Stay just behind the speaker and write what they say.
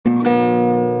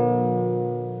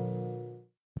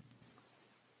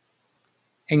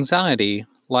Anxiety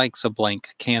likes a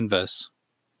blank canvas.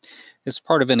 It's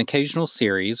part of an occasional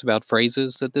series about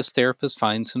phrases that this therapist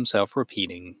finds himself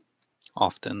repeating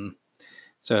often.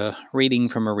 It's a reading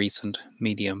from a recent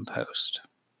Medium post.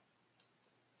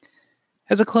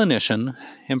 As a clinician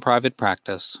in private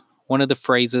practice, one of the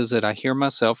phrases that I hear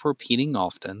myself repeating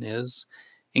often is,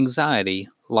 "Anxiety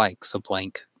likes a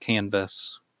blank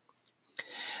canvas."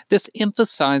 This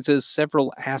emphasizes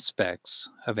several aspects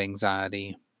of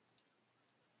anxiety.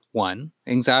 1.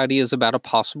 Anxiety is about a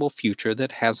possible future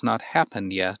that has not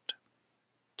happened yet.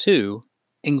 2.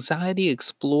 Anxiety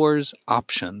explores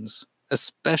options,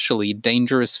 especially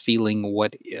dangerous feeling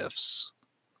what ifs.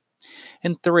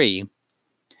 And 3.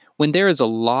 When there is a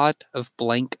lot of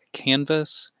blank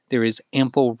canvas, there is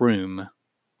ample room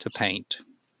to paint.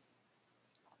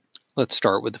 Let's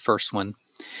start with the first one.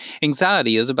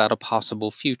 Anxiety is about a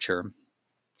possible future.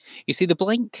 You see, the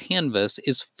blank canvas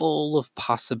is full of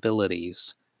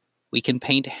possibilities. We can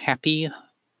paint happy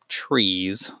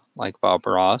trees, like Bob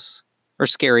Ross, or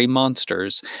scary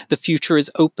monsters. The future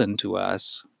is open to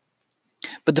us.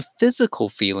 But the physical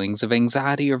feelings of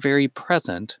anxiety are very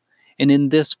present, and in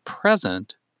this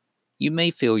present, you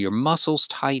may feel your muscles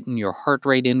tighten, your heart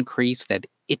rate increase, that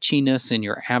itchiness in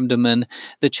your abdomen,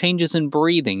 the changes in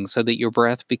breathing so that your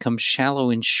breath becomes shallow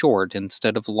and short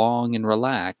instead of long and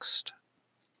relaxed.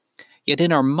 Yet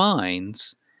in our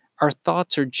minds, our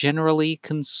thoughts are generally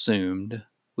consumed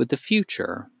with the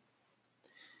future.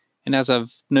 And as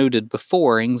I've noted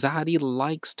before, anxiety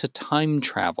likes to time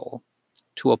travel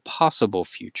to a possible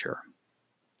future.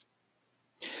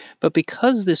 But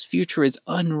because this future is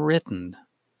unwritten,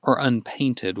 or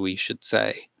unpainted, we should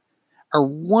say, our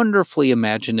wonderfully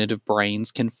imaginative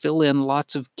brains can fill in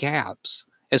lots of gaps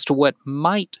as to what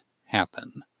might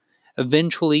happen,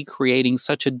 eventually creating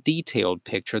such a detailed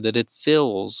picture that it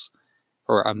feels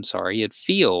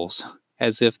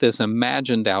as if this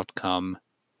imagined outcome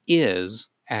is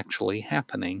actually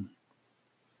happening.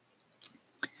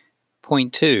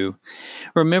 Point 2.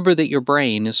 Remember that your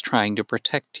brain is trying to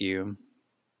protect you.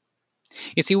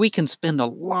 You see, we can spend a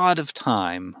lot of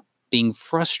time being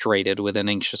frustrated with an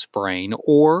anxious brain,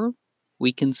 or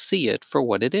we can see it for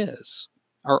what it is,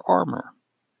 our armor.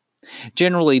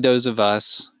 Generally, those of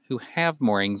us who have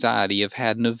more anxiety have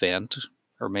had an event,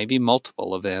 or maybe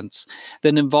multiple events,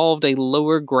 that involved a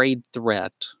lower grade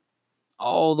threat,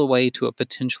 all the way to a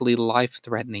potentially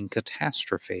life-threatening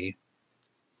catastrophe.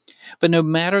 But no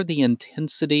matter the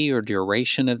intensity or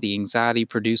duration of the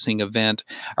anxiety-producing event,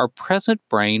 our present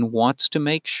brain wants to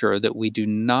make sure that we do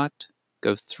not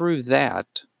go through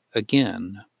that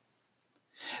again.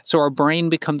 So our brain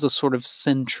becomes a sort of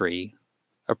sentry,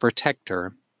 a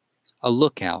protector, a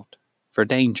lookout for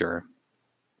danger.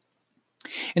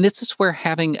 And this is where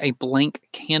having a blank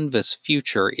canvas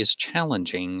future is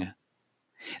challenging.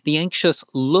 The anxious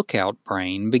lookout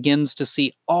brain begins to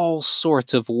see all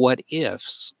sorts of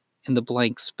what-ifs in the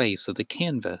blank space of the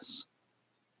canvas.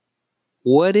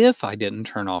 What if I didn't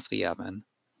turn off the oven?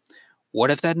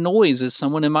 What if that noise is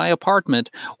someone in my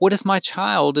apartment? What if my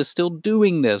child is still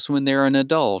doing this when they're an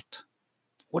adult?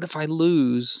 What if I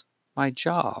lose my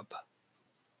job?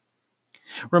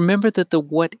 Remember that the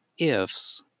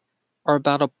what-ifs are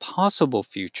about a possible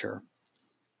future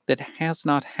that has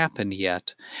not happened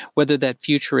yet, whether that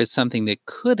future is something that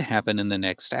could happen in the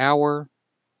next hour,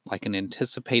 like an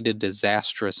anticipated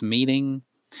disastrous meeting,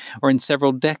 or in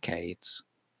several decades,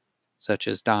 such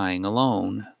as dying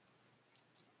alone.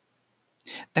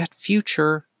 That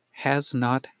future has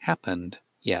not happened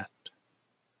yet,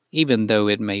 even though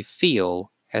it may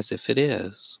feel as if it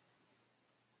is.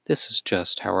 This is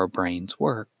just how our brains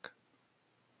work.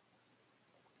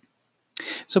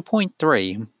 So point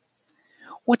 3,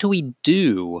 what do we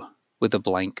do with a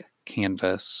blank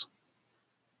canvas?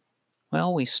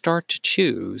 Well, we start to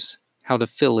choose how to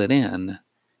fill it in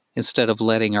instead of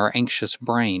letting our anxious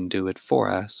brain do it for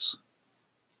us.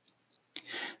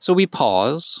 So we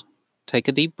pause, take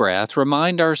a deep breath,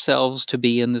 remind ourselves to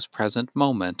be in this present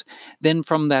moment. Then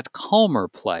from that calmer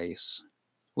place,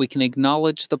 we can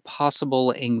acknowledge the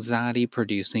possible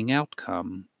anxiety-producing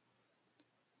outcome.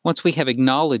 Once we have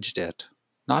acknowledged it,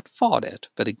 not fought it,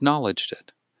 but acknowledged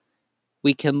it,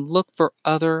 we can look for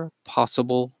other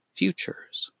possible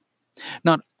futures,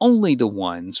 not only the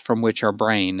ones from which our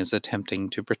brain is attempting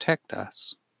to protect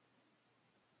us.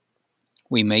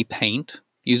 We may paint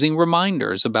using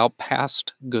reminders about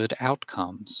past good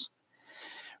outcomes,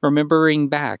 remembering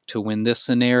back to when this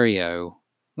scenario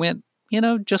went,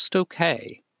 just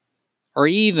okay, or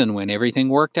even when everything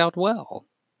worked out well.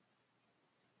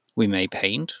 We may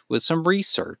paint with some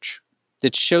research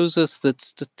that shows us that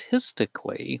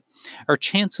statistically, our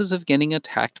chances of getting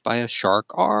attacked by a shark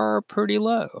are pretty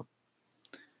low.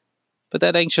 But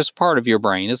that anxious part of your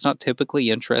brain is not typically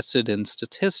interested in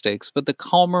statistics, but the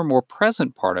calmer, more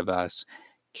present part of us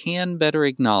can better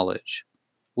acknowledge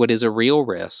what is a real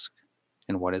risk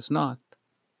and what is not.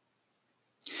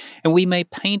 And we may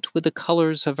paint with the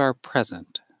colors of our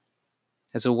present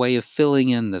as a way of filling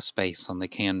in the space on the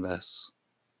canvas.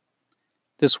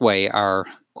 This way, our,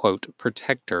 quote,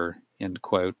 protector, end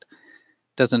quote,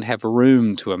 doesn't have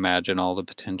room to imagine all the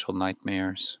potential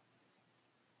nightmares.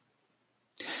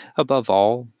 Above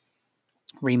all,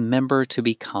 remember to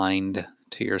be kind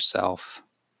to yourself.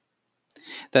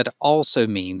 That also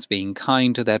means being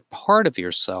kind to that part of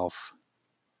yourself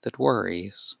that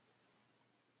worries.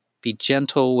 Be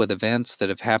gentle with events that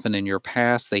have happened in your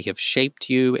past. They have shaped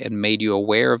you and made you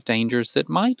aware of dangers that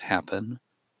might happen,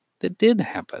 that did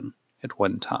happen at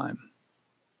one time.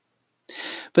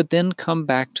 But then come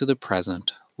back to the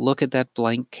present, look at that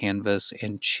blank canvas,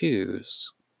 and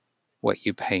choose what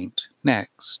you paint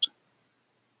next.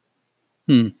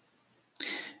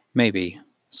 Maybe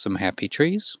some happy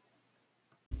trees?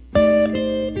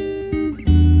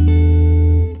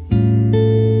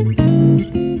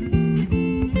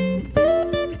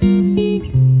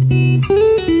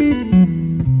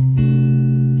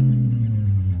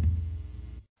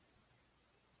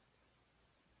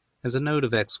 As a note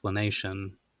of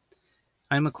explanation,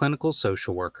 I am a clinical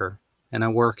social worker, and I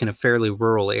work in a fairly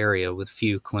rural area with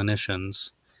few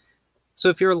clinicians. So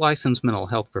if you're a licensed mental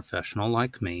health professional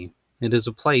like me, it is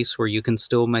a place where you can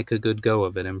still make a good go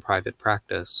of it in private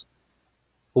practice.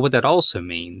 But what that also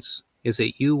means is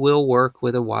that you will work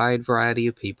with a wide variety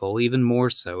of people, even more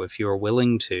so if you are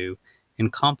willing to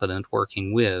and competent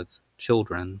working with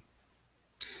children.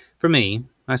 For me,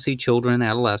 I see children,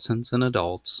 adolescents, and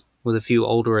adults, with a few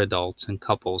older adults and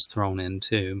couples thrown in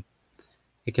too.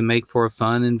 It can make for a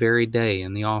fun and varied day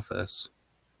in the office.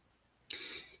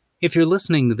 If you're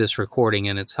listening to this recording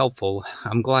and it's helpful,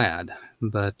 I'm glad,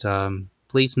 but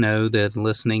please know that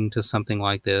listening to something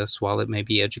like this, while it may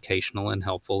be educational and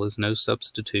helpful, is no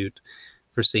substitute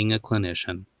for seeing a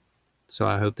clinician. So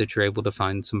I hope that you're able to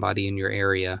find somebody in your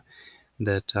area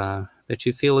that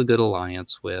you feel a good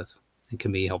alliance with and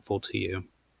can be helpful to you.